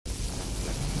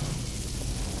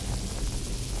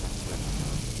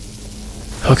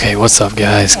Okay, what's up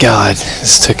guys? God,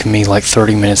 this took me like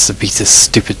 30 minutes to beat this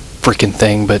stupid freaking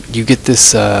thing, but you get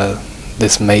this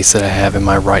this mace that I have in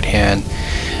my right hand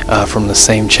from the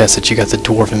same chest that you got the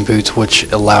dwarven boots, which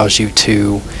allows you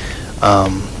to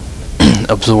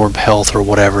absorb health or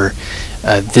whatever.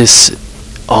 This,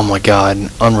 oh my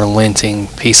god, unrelenting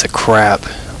piece of crap.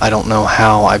 I don't know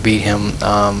how I beat him.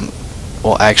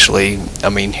 Well, actually, I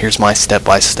mean, here's my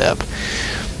step-by-step.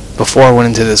 Before I went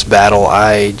into this battle,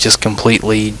 I just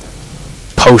completely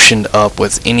potioned up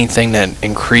with anything that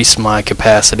increased my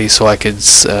capacity so I could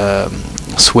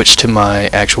switch to my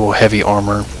actual heavy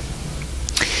armor.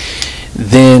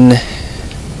 Then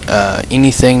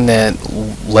anything that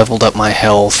leveled up my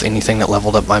health, anything that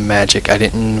leveled up my magic, I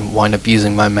didn't wind up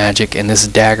using my magic. And this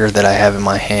dagger that I have in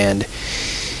my hand,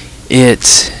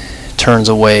 it turns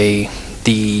away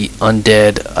the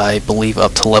undead, I believe,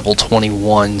 up to level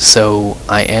 21. So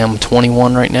I am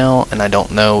 21 right now, and I don't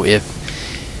know if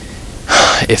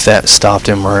that stopped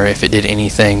him or if it did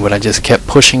anything, but I just kept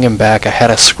pushing him back. I had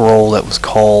a scroll that was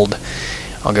called,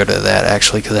 I'll go to that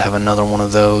actually because I have another one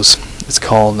of those. It's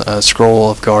called Scroll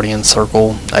of Guardian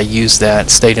Circle. I used that,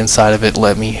 stayed inside of it,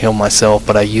 let me heal myself,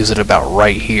 but I used it about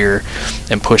right here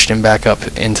and pushed him back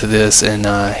up into this, and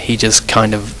he just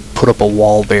kind of put up a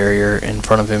wall barrier in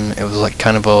front of him. It was like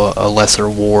kind of a lesser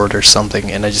ward or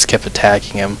something, and I just kept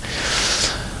attacking him.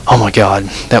 Oh my god,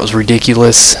 that was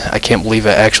ridiculous. I can't believe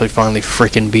I actually finally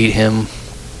freaking beat him.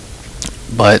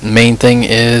 But main thing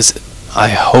is, I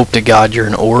hope to god you're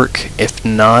an orc. If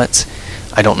not,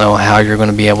 I don't know how you're going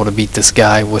to be able to beat this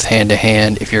guy with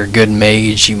hand-to-hand. If you're a good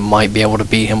mage, you might be able to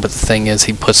beat him, but the thing is,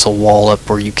 he puts a wall up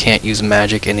where you can't use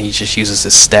magic, and he just uses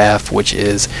his staff, which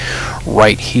is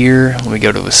right here. Let me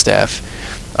go to his staff.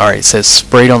 Alright, it says,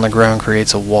 sprayed on the ground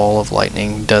creates a wall of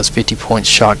lightning, does 50 points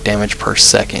shock damage per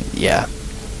second. Yeah,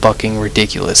 fucking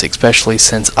ridiculous, especially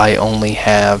since I only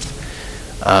have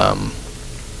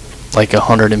like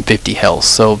 150 health,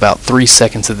 so about 3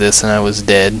 seconds of this and I was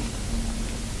dead.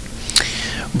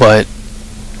 But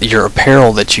your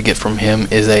apparel that you get from him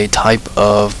is a type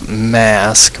of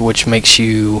mask which makes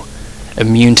you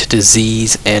immune to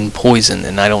disease and poison,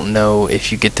 and I don't know if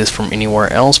you get this from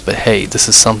anywhere else, but hey, this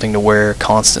is something to wear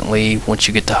constantly once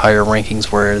you get to higher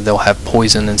rankings where they'll have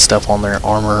poison and stuff on their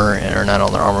armor, or not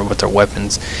on their armor, but their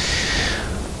weapons.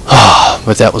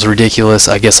 But that was ridiculous.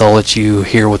 I guess I'll let you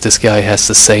hear what this guy has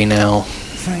to say now.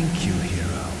 Thank you,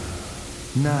 hero.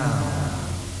 Now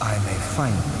I may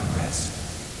finally rest.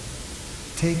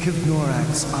 Take of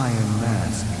Norak's iron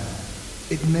mask.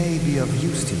 It may be of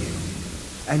use to you,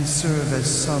 and serve as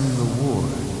some reward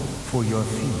for your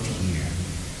feat here.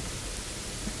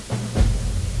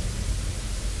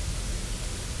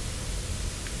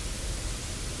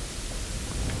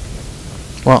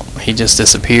 Well, he just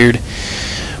disappeared.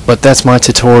 But that's my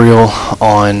tutorial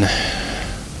on,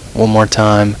 one more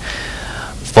time,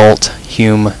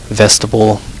 Valthume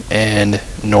Vestibule and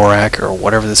Norak, or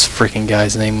whatever this freaking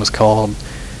guy's name was called.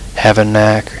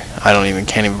 Havanak.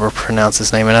 Can't even pronounce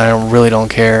his name, and I really don't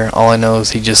care. All I know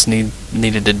is he just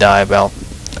needed to die about,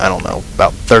 I don't know,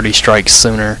 about 30 strikes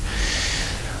sooner.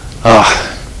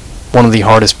 One of the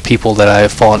hardest people that I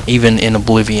have fought, even in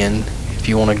Oblivion. If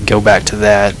you want to go back to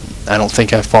that, I don't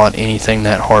think I fought anything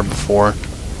that hard before.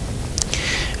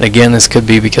 And again, this could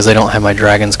be because I don't have my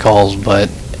dragon's calls, but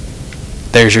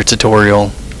there's your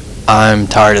tutorial. I'm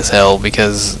tired as hell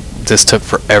because this took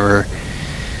forever.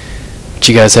 But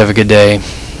you guys have a good day.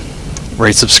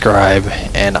 Rate, subscribe,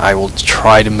 and I will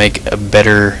try to make a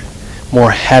better, more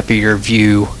happier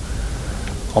view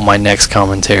on my next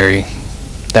commentary.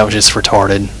 That was just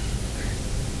retarded.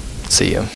 See ya.